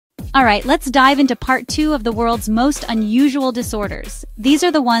Alright, let's dive into part 2 of the world's most unusual disorders. These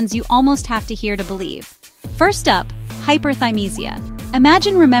are the ones you almost have to hear to believe. First up, hyperthymesia.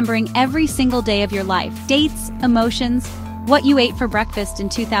 Imagine remembering every single day of your life, dates, emotions, what you ate for breakfast in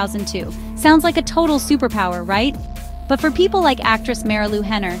 2002. Sounds like a total superpower, right? But for people like actress Marilu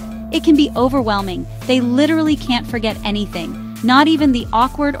Henner, it can be overwhelming. They literally can't forget anything, not even the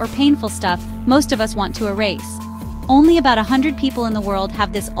awkward or painful stuff most of us want to erase. Only about 100 people in the world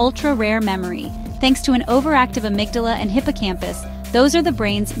have this ultra-rare memory. Thanks to an overactive amygdala and hippocampus, those are the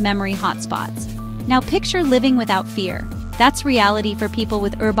brain's memory hotspots. Now picture living without fear. That's reality for people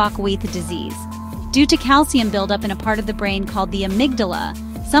with Urbach-Wiethe disease. Due to calcium buildup in a part of the brain called the amygdala,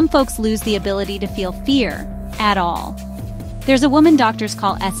 some folks lose the ability to feel fear at all. There's a woman doctors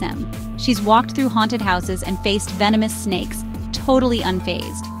call SM. She's walked through haunted houses and faced venomous snakes, totally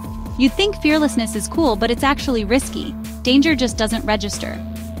unfazed. You'd think fearlessness is cool, but it's actually risky. Danger just doesn't register.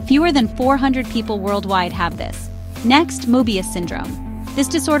 Fewer than 400 people worldwide have this. Next, Mobius syndrome. This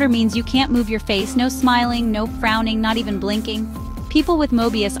disorder means you can't move your face, no smiling, no frowning, not even blinking. People with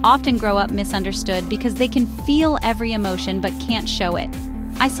Mobius often grow up misunderstood because they can feel every emotion but can't show it.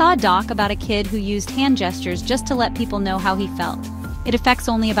 I saw a doc about a kid who used hand gestures just to let people know how he felt. It affects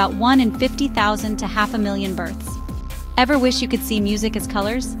only about 1 in 50,000 to 500,000 births. Ever wish you could see music as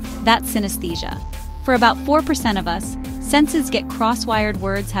colors? That's synesthesia. For about 4% of us, senses get cross-wired,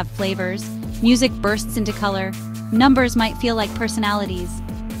 words have flavors, music bursts into color, numbers might feel like personalities.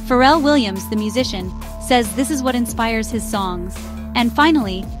 Pharrell Williams, the musician, says this is what inspires his songs. And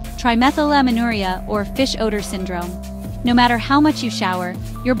finally, trimethylaminuria or fish odor syndrome. No matter how much you shower,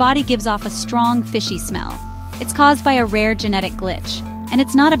 your body gives off a strong fishy smell. It's caused by a rare genetic glitch, and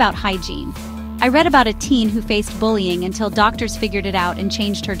it's not about hygiene. I read about a teen who faced bullying until doctors figured it out and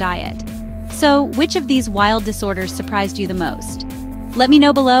changed her diet. So, which of these wild disorders surprised you the most? Let me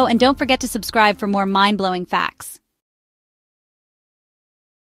know below, and don't forget to subscribe for more mind-blowing facts.